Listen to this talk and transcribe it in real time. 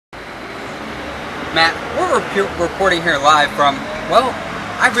Matt, we're reporting here live from, well,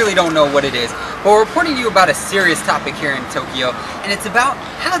 I really don't know what it is, but we're reporting to you about a serious topic here in Tokyo, and it's about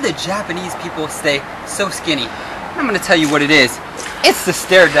how the Japanese people stay so skinny. I'm going to tell you what it is. It's the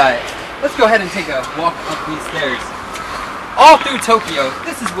stair diet. Let's go ahead and take a walk up these stairs. All through Tokyo,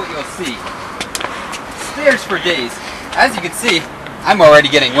 this is what you'll see. Stairs for days. As you can see, I'm already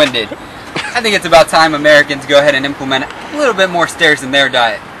getting winded. I think it's about time Americans go ahead and implement a little bit more stairs in their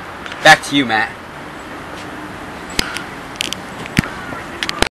diet. Back to you, Matt.